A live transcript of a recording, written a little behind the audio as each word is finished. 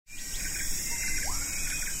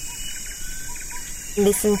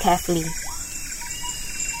Listen carefully.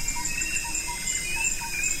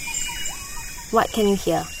 What can you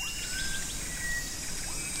hear?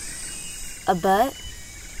 A bird?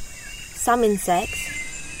 Some insects?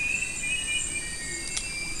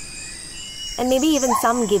 And maybe even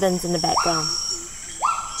some gibbons in the background.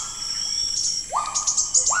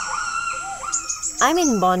 I'm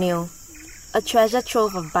in Borneo, a treasure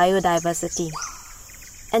trove of biodiversity.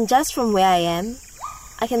 And just from where I am,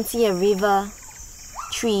 I can see a river,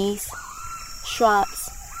 trees, shrubs,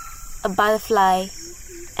 a butterfly,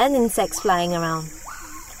 and insects flying around.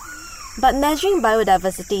 But measuring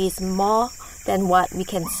biodiversity is more than what we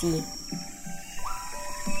can see.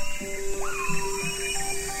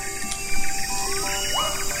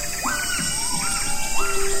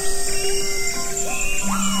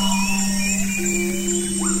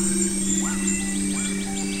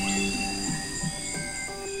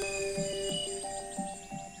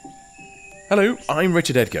 Hello, I'm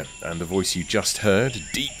Richard Edgar, and the voice you just heard,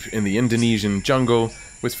 deep in the Indonesian jungle,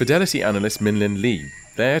 was Fidelity analyst Min-Lin Lee,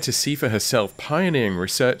 there to see for herself pioneering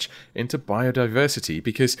research into biodiversity,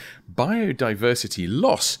 because biodiversity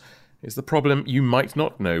loss is the problem you might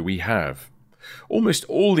not know we have. Almost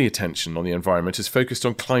all the attention on the environment is focused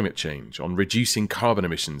on climate change, on reducing carbon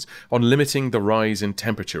emissions, on limiting the rise in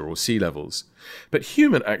temperature or sea levels. But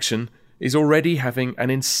human action is already having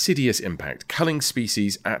an insidious impact, culling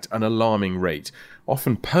species at an alarming rate,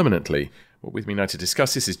 often permanently. Well, with me now to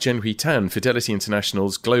discuss this is Jianhui Tan, Fidelity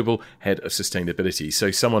International's Global Head of Sustainability,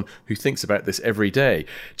 so someone who thinks about this every day.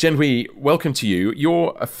 Jianhui, welcome to you.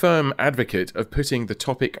 You're a firm advocate of putting the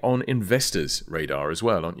topic on investors' radar as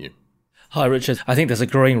well, aren't you? Hi, Richard. I think there's a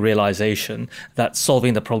growing realization that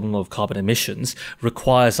solving the problem of carbon emissions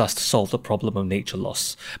requires us to solve the problem of nature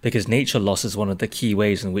loss, because nature loss is one of the key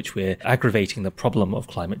ways in which we're aggravating the problem of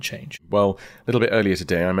climate change. Well, a little bit earlier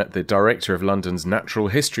today, I met the director of London's Natural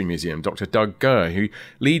History Museum, Dr. Doug Gurr, who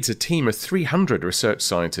leads a team of 300 research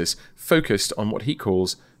scientists focused on what he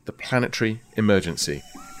calls the planetary emergency.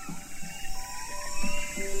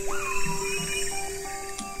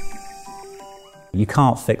 You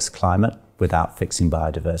can't fix climate without fixing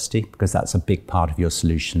biodiversity, because that's a big part of your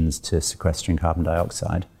solutions to sequestering carbon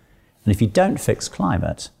dioxide. And if you don't fix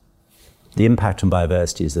climate, the impact on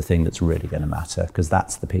biodiversity is the thing that's really going to matter, because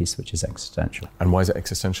that's the piece which is existential. And why is it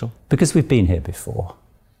existential? Because we've been here before.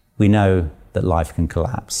 We know that life can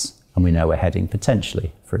collapse, and we know we're heading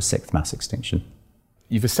potentially for a sixth mass extinction.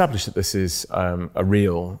 You've established that this is a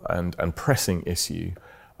real and pressing issue.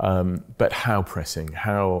 But how pressing,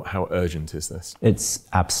 how urgent is this? It's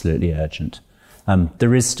absolutely urgent.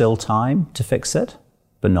 There is still time to fix it,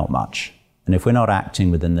 but not much. And if we're not acting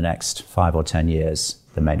within the next 5 or 10 years,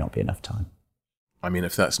 there may not be enough time. I mean,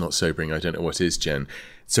 if that's not sobering, I don't know what is, Jen.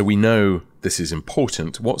 So we know this is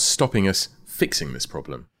important. What's stopping us fixing this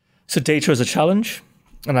problem? So data is a challenge.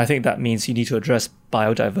 And I think that means you need to address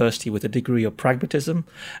biodiversity with a degree of pragmatism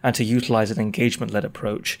and to utilize an engagement-led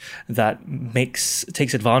approach that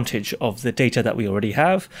takes advantage of the data that we already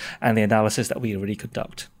have and the analysis that we already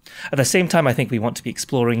conduct. At the same time, I think we want to be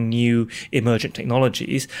exploring new emergent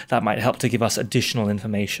technologies that might help to give us additional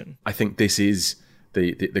information. I think this is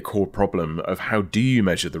the core problem of how do you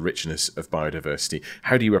measure the richness of biodiversity?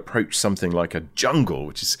 How do you approach something like a jungle,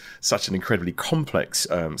 which is such an incredibly complex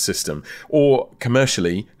system? Or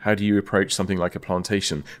commercially, how do you approach something like a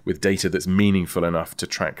plantation with data that's meaningful enough to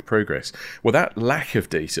track progress? Well, that lack of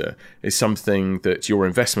data is something that your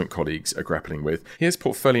investment colleagues are grappling with. Here's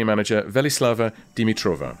portfolio manager Velislava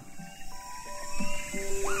Dimitrova.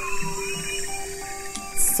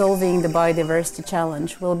 Solving the biodiversity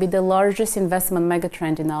challenge will be the largest investment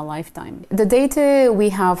megatrend in our lifetime. The data we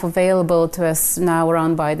have available to us now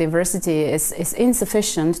around biodiversity is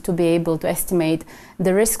insufficient to be able to estimate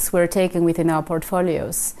the risks we're taking within our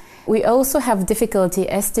portfolios. We also have difficulty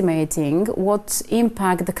estimating what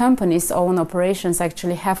impact the company's own operations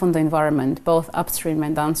actually have on the environment, both upstream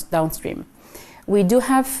and downstream. We do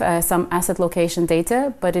have some asset location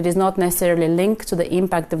data, but it is not necessarily linked to the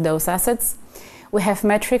impact of those assets. We have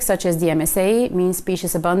metrics such as the MSA, mean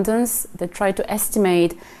species abundance, that try to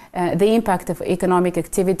estimate the impact of economic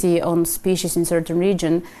activity on species in certain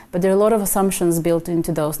region, but there are a lot of assumptions built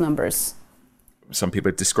into those numbers. Some people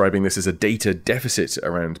are describing this as a data deficit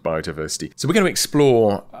around biodiversity. So we're going to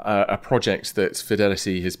explore a project that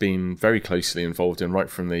Fidelity has been very closely involved in right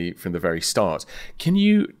from the very start. Can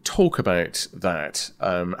you talk about that,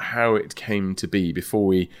 how it came to be before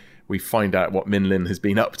we find out what Min-Lin has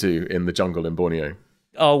been up to in the jungle in Borneo?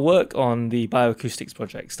 Our work on the Bioacoustics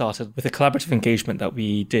project started with a collaborative engagement that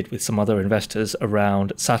we did with some other investors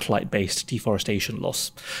around satellite-based deforestation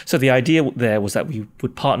loss. So the idea there was that we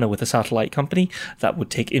would partner with a satellite company that would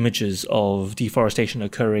take images of deforestation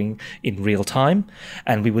occurring in real time,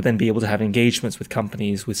 and we would then be able to have engagements with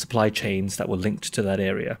companies with supply chains that were linked to that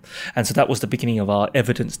area. And so that was the beginning of our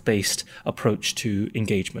evidence-based approach to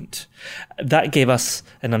engagement. That gave us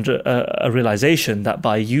a realization that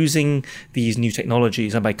by using these new technologies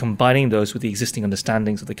and by combining those with the existing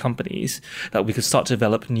understandings of the companies, that we could start to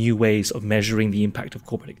develop new ways of measuring the impact of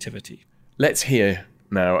corporate activity. Let's hear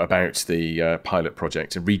now about the pilot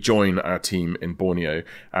project and rejoin our team in Borneo.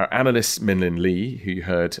 Our analyst, Min-Lin Lee, who you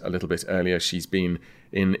heard a little bit earlier, she's been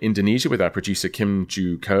in Indonesia with our producer, Kim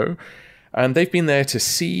Joo Ko, and they've been there to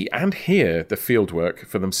see and hear the fieldwork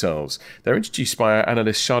for themselves. They're introduced by our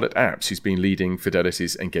analyst, Charlotte Apps, who's been leading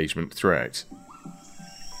Fidelity's engagement throughout.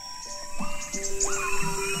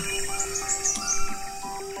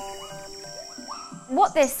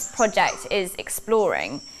 What this project is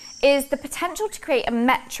exploring is the potential to create a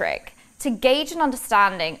metric to gauge an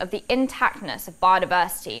understanding of the intactness of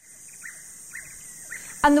biodiversity.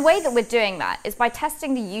 And the way that we're doing that is by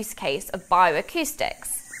testing the use case of bioacoustics.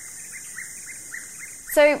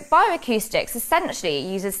 So bioacoustics essentially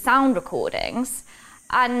uses sound recordings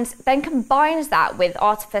and then combines that with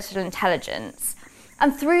artificial intelligence.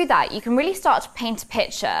 And through that, you can really start to paint a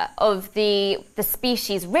picture of the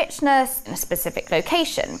species richness in a specific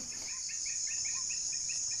location.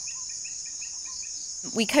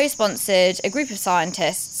 We co-sponsored a group of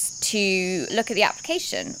scientists to look at the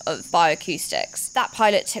application of bioacoustics. That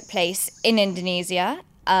pilot took place in Indonesia,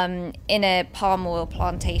 in a palm oil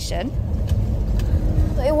plantation.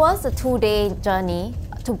 It was a 2-day journey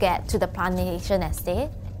to get to the plantation estate.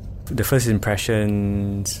 The first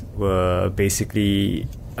impressions were basically,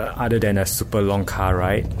 other than a super long car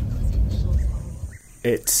ride,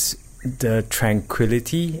 it's the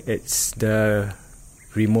tranquility, it's the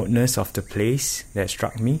remoteness of the place that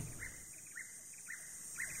struck me.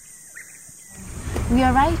 We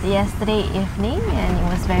arrived yesterday evening and it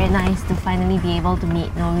was very nice to finally be able to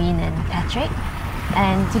meet Noreen and Patrick.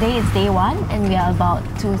 And today is day 1 and we are about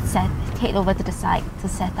to head over to the site to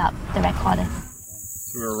set up the recorder.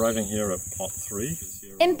 So we're arriving here at plot 3.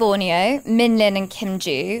 In Borneo, Min-Lin and Kim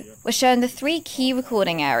Joo were shown the 3 key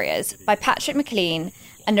recording areas by Patrick McLean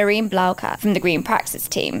and Noreen Blauka from the Green Praxis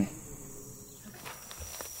team.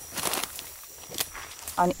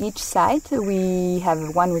 On each side, we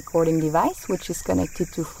have one recording device which is connected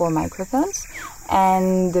to 4 microphones,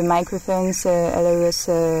 and the microphones allow us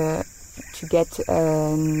to get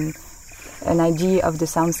an idea of the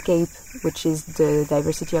soundscape, which is the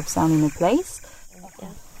diversity of sound in a place.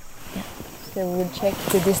 So we'll check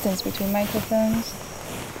the distance between microphones.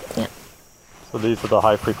 Yeah. So these are the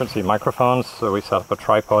high frequency microphones. So we set up a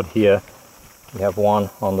tripod here. We have one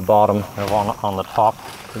on the bottom and one on the top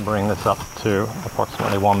to bring this up to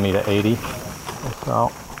approximately 1.80 meters or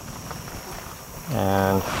so.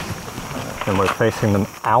 And then we're facing them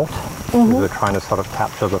out. We're trying to sort of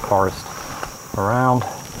capture the forest around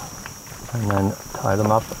and then tie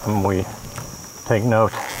them up, and we take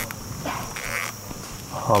note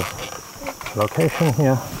of location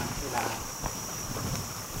here.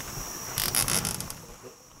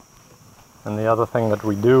 And the other thing that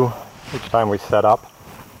we do each time we set up,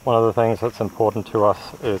 one of the things that's important to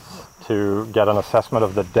us is to get an assessment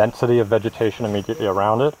of the density of vegetation immediately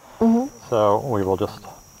around it. So we will just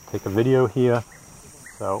take a video here.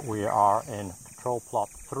 So we are in control plot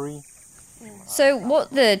 3. So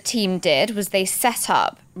what the team did was they set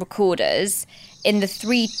up recorders in the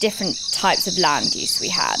 3 different types of land use we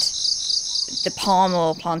had. The palm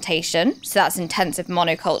oil plantation, so that's intensive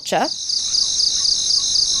monoculture.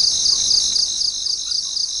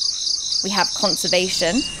 We have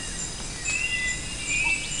conservation.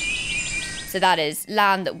 So that is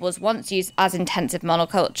land that was once used as intensive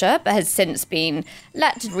monoculture, but has since been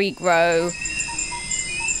let to regrow.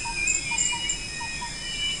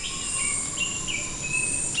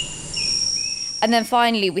 And then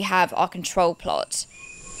finally, we have our control plot.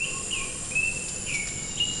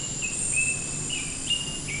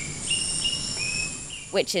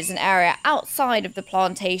 Which is an area outside of the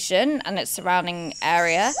plantation and its surrounding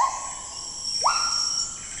area.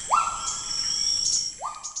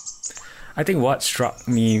 I think what struck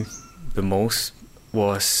me the most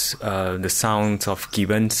was the sounds of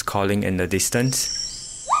gibbons calling in the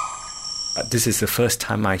distance. This is the first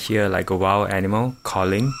time I hear like a wild animal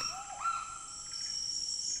calling.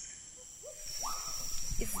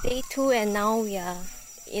 It's day 2 and now we are,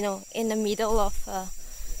 in the middle of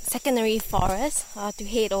secondary forest to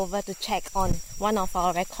head over to check on one of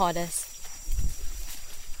our recorders.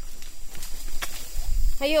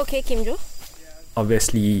 Are you okay, Kim-Joo?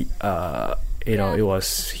 Obviously, it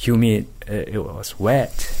was humid, it was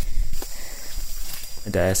wet.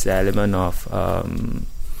 There's the element of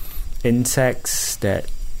insects that,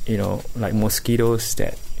 like mosquitoes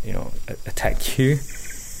that, attack you.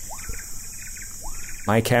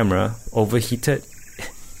 My camera overheated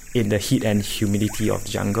in the heat and humidity of the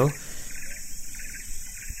jungle.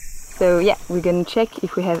 So yeah, we're gonna check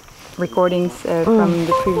if we have recordings from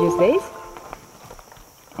the previous days.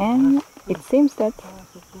 And it seems that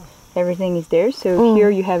everything is there. So here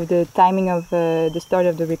you have the timing of the start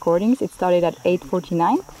of the recordings. It started at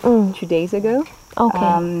 8:49 2 days ago. Okay.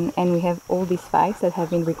 And we have all these files that have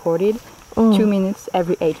been recorded 2 minutes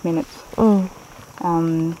every 8 minutes.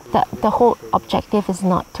 The whole objective is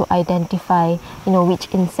not to identify, which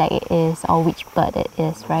insect it is or which bird it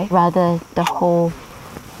is, right? Rather, the whole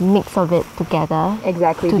mix of it together.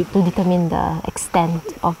 Exactly. To determine the extent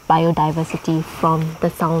of biodiversity from the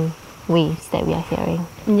sound waves that we are hearing.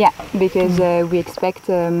 Yeah, because we expect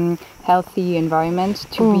healthy environment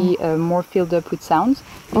to be more filled up with sounds,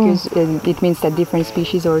 because it means that different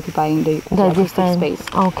species are occupying the acoustic space.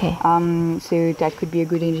 Okay. So that could be a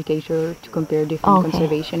good indicator to compare different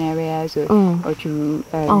conservation areas or to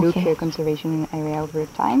look at conservation area over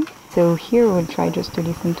time. So here we'll try just to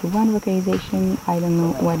listen to one vocalization. I don't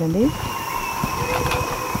know what it is.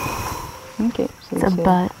 Okay, so it's a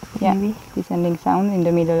bird. Yeah, maybe. descending sound in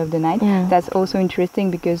the middle of the night. Yeah. That's also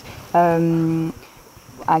interesting because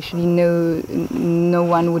actually no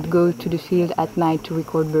one would go to the field at night to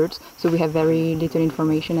record birds. So we have very little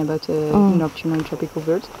information about nocturnal tropical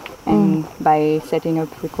birds. And by setting up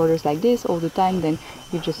recorders like this all the time, then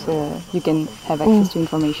you just you can have access to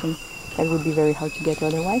information that would be very hard to get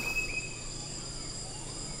otherwise.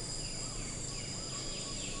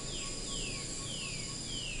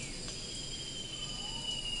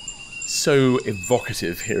 So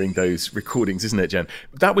evocative hearing those recordings, isn't it, Jen?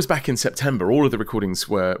 That was back in September. All of the recordings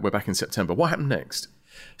were back in September. What happened next?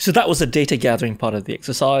 So that was the data gathering part of the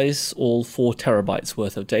exercise, all 4 terabytes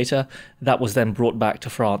worth of data. That was then brought back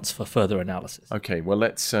to France for further analysis. Okay, well,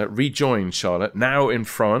 let's rejoin Charlotte, now in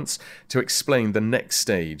France, to explain the next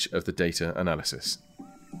stage of the data analysis.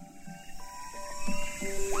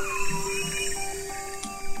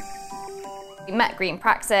 We met Green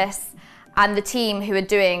Praxis and the team who were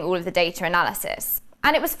doing all of the data analysis.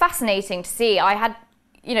 And it was fascinating to see. I had,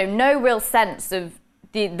 no real sense of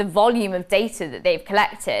the volume of data that they've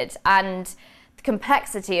collected and the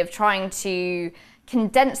complexity of trying to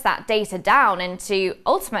condense that data down into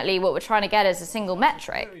ultimately what we're trying to get as a single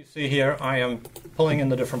metric. You see here, I am pulling in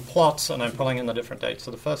the different plots and I'm pulling in the different dates.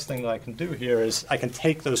 So the first thing that I can do here is I can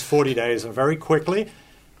take those 40 days and very quickly,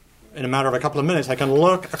 in a matter of a couple of minutes, I can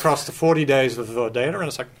look across the 40 days of the data and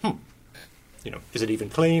it's like, is it even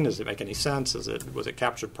clean? Does it make any sense? Was it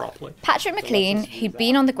captured properly? Patrick McLean, who'd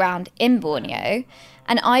been on the ground in Borneo,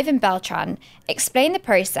 and Ivan Beltran explained the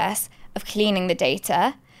process of cleaning the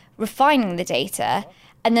data, refining the data,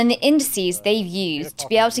 and then the indices they've used to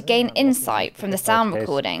be able to gain insight from the sound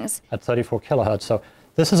recordings. At 34 kilohertz. So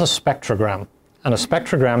this is a spectrogram. And a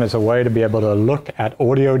spectrogram is a way to be able to look at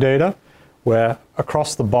audio data where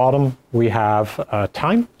across the bottom we have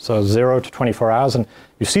time, so 0 to 24 hours. And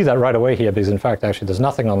you see that right away here because, in fact, actually there's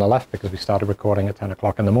nothing on the left because we started recording at 10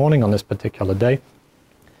 o'clock in the morning on this particular day.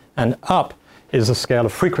 And up is a scale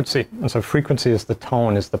of frequency. And so frequency is the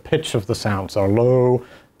tone, is the pitch of the sound, so low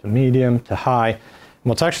to medium to high. And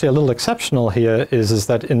what's actually a little exceptional here is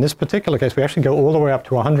that in this particular case, we actually go all the way up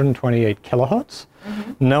to 128 kilohertz,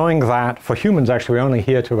 knowing that for humans, actually, we only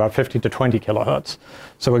hear to about 50 to 20 kilohertz.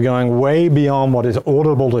 So we're going way beyond what is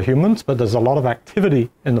audible to humans, but there's a lot of activity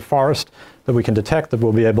in the forest that we can detect that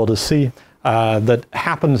we'll be able to see that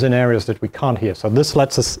happens in areas that we can't hear. So this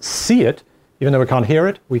lets us see it. Even though we can't hear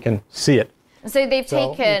it, we can see it. So they've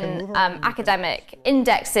taken academic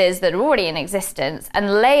indexes that are already in existence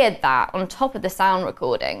and layered that on top of the sound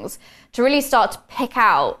recordings to really start to pick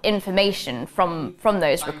out information from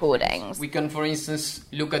those recordings. We can, for instance,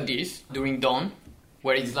 look at this during dawn,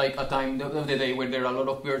 where it's like a time of the day where there are a lot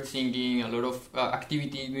of birds singing, a lot of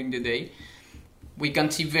activity during the day. We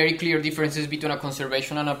can see very clear differences between a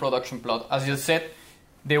conservation and a production plot. As you said,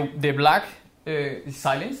 the black is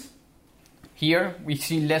silence. Here we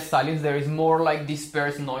see less silence. There is more like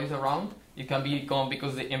dispersed noise around. It can become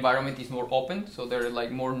because the environment is more open, so there is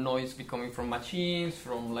like more noise coming from machines,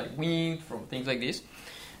 from like wind, from things like this.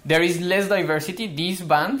 There is less diversity. This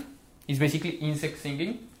band is basically insect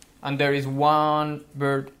singing, and there is one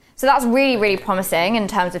bird. So that's really, really promising in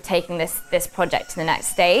terms of taking this project to the next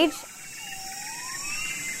stage.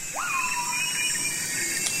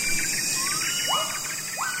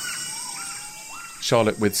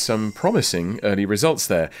 Charlotte, with some promising early results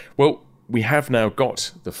there. Well, we have now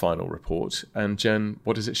got the final report, and Jen,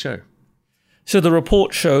 what does it show? So the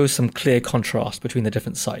report shows some clear contrast between the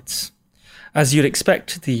different sites. As you'd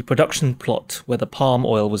expect, the production plot, where the palm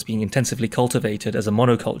oil was being intensively cultivated as a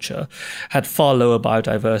monoculture, had far lower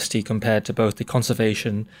biodiversity compared to both the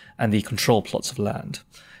conservation and the control plots of land.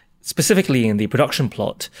 Specifically in the production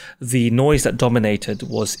plot, the noise that dominated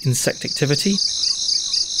was insect activity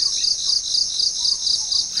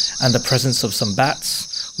and the presence of some bats,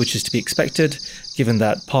 which is to be expected, given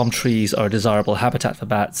that palm trees are a desirable habitat for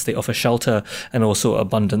bats. They offer shelter and also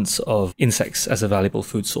abundance of insects as a valuable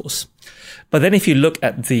food source. But then if you look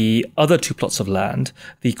at the other two plots of land,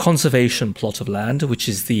 the conservation plot of land, which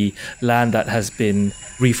is the land that has been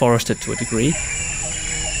reforested to a degree,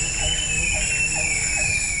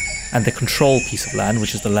 and the control piece of land,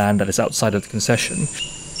 which is the land that is outside of the concession,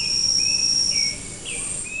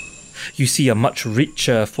 you see a much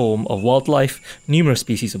richer form of wildlife, numerous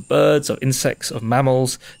species of birds, of insects, of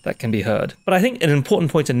mammals that can be heard. But I think an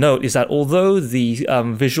important point to note is that although the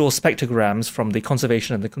visual spectrograms from the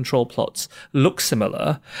conservation and the control plots look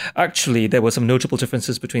similar, actually there were some notable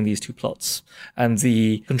differences between these two plots. And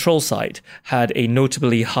the control site had a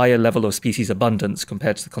notably higher level of species abundance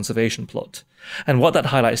compared to the conservation plot. And what that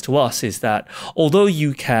highlights to us is that although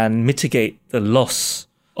you can mitigate the loss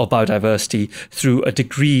of biodiversity through a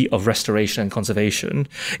degree of restoration and conservation,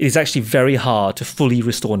 it is actually very hard to fully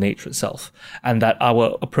restore nature itself, and that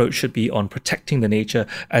our approach should be on protecting the nature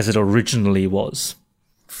as it originally was.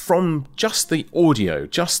 From just the audio,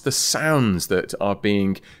 just the sounds that are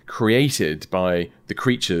being created by the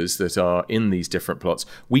creatures that are in these different plots,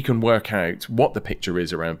 we can work out what the picture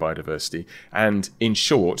is around biodiversity. And in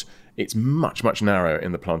short, it's much, much narrower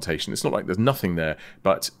in the plantation. It's not like there's nothing there,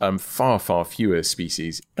 but far, far fewer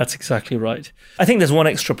species. That's exactly right. I think there's one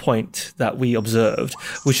extra point that we observed,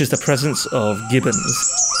 which is the presence of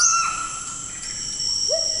gibbons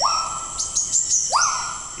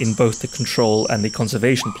in both the control and the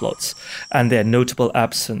conservation plots, and their notable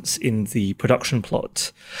absence in the production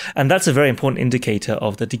plot. And that's a very important indicator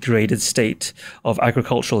of the degraded state of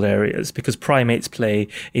agricultural areas, because primates play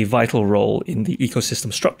a vital role in the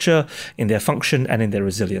ecosystem structure, in their function, and in their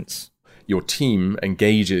resilience. Your team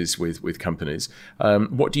engages with companies.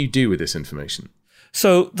 What do you do with this information?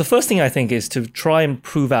 So the first thing I think is to try and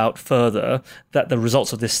prove out further that the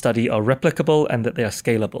results of this study are replicable and that they are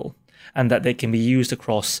scalable, and that they can be used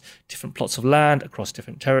across different plots of land, across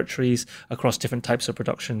different territories, across different types of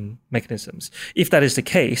production mechanisms. If that is the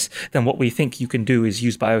case, then what we think you can do is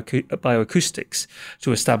use bioacoustics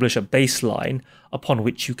to establish a baseline upon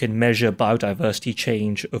which you can measure biodiversity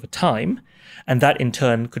change over time, and that in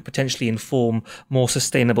turn could potentially inform more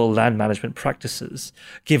sustainable land management practices,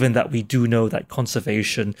 given that we do know that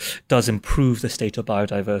conservation does improve the state of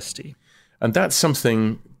biodiversity. And that's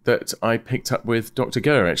something that I picked up with Dr.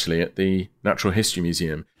 Gurr, actually, at the Natural History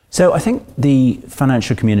Museum. So I think the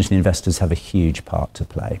financial community and investors have a huge part to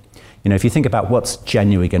play. You know, if you think about what's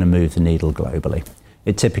genuinely going to move the needle globally,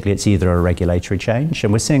 it's either a regulatory change,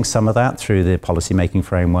 and we're seeing some of that through the policy-making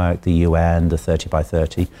framework, the UN, the 30 by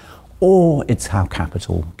 30, or it's how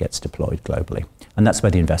capital gets deployed globally. And that's where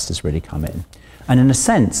the investors really come in. And in a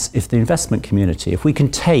sense, if the investment community, if we can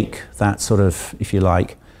take that sort of, if you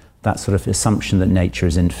like, that sort of assumption that nature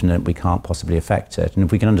is infinite, we can't possibly affect it. And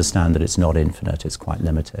if we can understand that it's not infinite, it's quite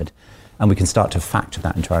limited, and we can start to factor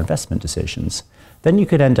that into our investment decisions, then you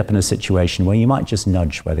could end up in a situation where you might just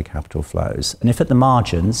nudge where the capital flows. And if at the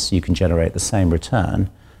margins you can generate the same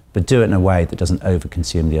return, but do it in a way that doesn't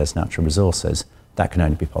overconsume the Earth's natural resources, that can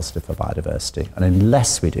only be positive for biodiversity. And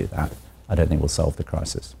unless we do that, I don't think we'll solve the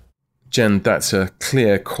crisis. Jen, that's a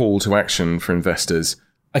clear call to action for investors.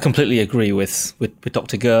 I completely agree with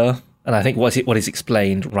Dr. Gurr, and I think what is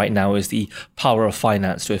explained right now is the power of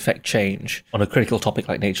finance to effect change on a critical topic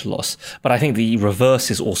like nature loss. But I think the reverse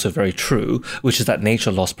is also very true, which is that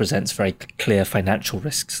nature loss presents very clear financial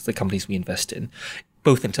risks to the companies we invest in,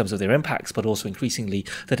 both in terms of their impacts, but also increasingly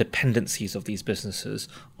the dependencies of these businesses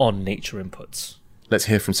on nature inputs. Let's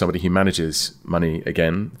hear from somebody who manages money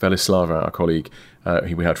again, Velislava, our colleague,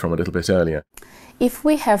 who we heard from a little bit earlier. If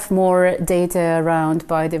we have more data around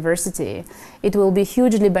biodiversity, it will be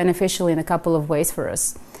hugely beneficial in a couple of ways for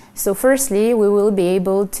us. So firstly, we will be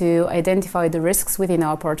able to identify the risks within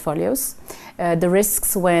our portfolios, the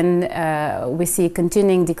risks when we see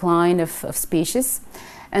continuing decline of species,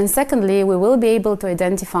 And secondly, we will be able to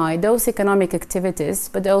identify those economic activities,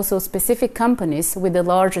 but also specific companies with the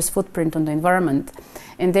largest footprint on the environment,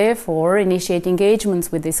 and therefore initiate engagements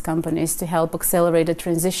with these companies to help accelerate the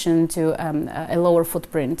transition to a lower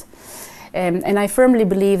footprint. And I firmly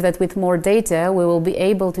believe that with more data, we will be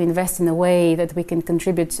able to invest in a way that we can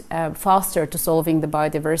contribute faster to solving the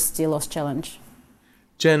biodiversity loss challenge.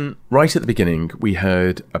 Jen, right at the beginning, we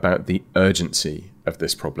heard about the urgency of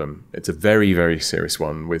this problem. It's a very, very serious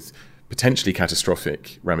one with potentially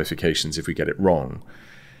catastrophic ramifications if we get it wrong.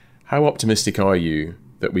 How optimistic are you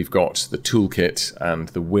that we've got the toolkit and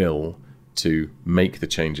the will to make the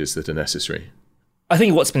changes that are necessary? I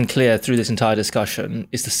think what's been clear through this entire discussion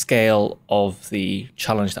is the scale of the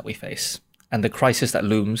challenge that we face and the crisis that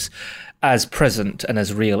looms as present and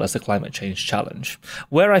as real as the climate change challenge.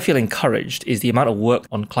 Where I feel encouraged is the amount of work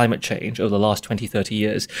on climate change over the last 20, 30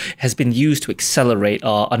 years has been used to accelerate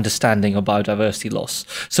our understanding of biodiversity loss.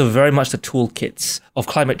 So very much the toolkits of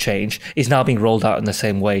climate change is now being rolled out in the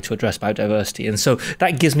same way to address biodiversity. And so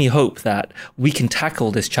that gives me hope that we can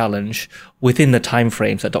tackle this challenge within the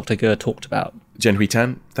timeframes that Dr. Ger talked about. Zhenhui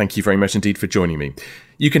Tan, thank you very much indeed for joining me.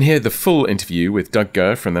 You can hear the full interview with Doug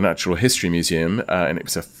Ger from the Natural History Museum, and it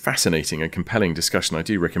was a fascinating and compelling discussion. I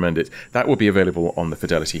do recommend it. That will be available on the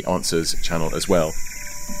Fidelity Answers channel as well.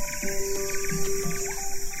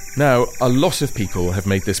 Now, a lot of people have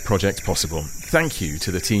made this project possible. Thank you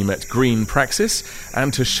to the team at Green Praxis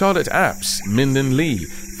and to Charlotte Apps, Minlin Lee,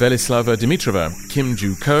 Velislava Dimitrova, Kim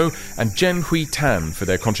Ju Ko, and Zhenhui Tan for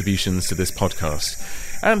their contributions to this podcast.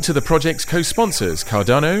 And to the project's co-sponsors,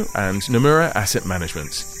 Cardano and Nomura Asset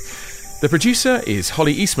Management. The producer is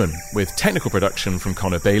Holly Eastman, with technical production from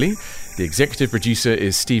Connor Bailey. The executive producer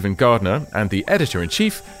is Stephen Gardner, and the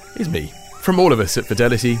editor-in-chief is me. From all of us at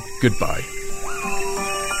Fidelity, goodbye.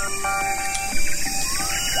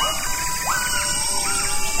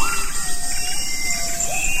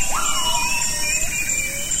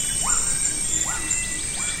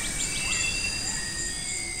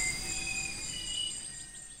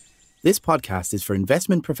 This podcast is for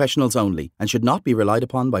investment professionals only and should not be relied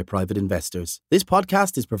upon by private investors. This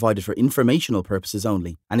podcast is provided for informational purposes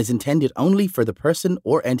only and is intended only for the person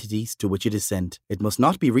or entities to which it is sent. It must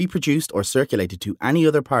not be reproduced or circulated to any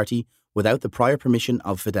other party without the prior permission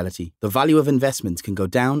of Fidelity. The value of investments can go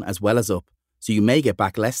down as well as up, so you may get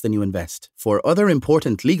back less than you invest. For other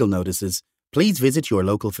important legal notices, please visit your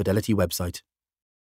local Fidelity website.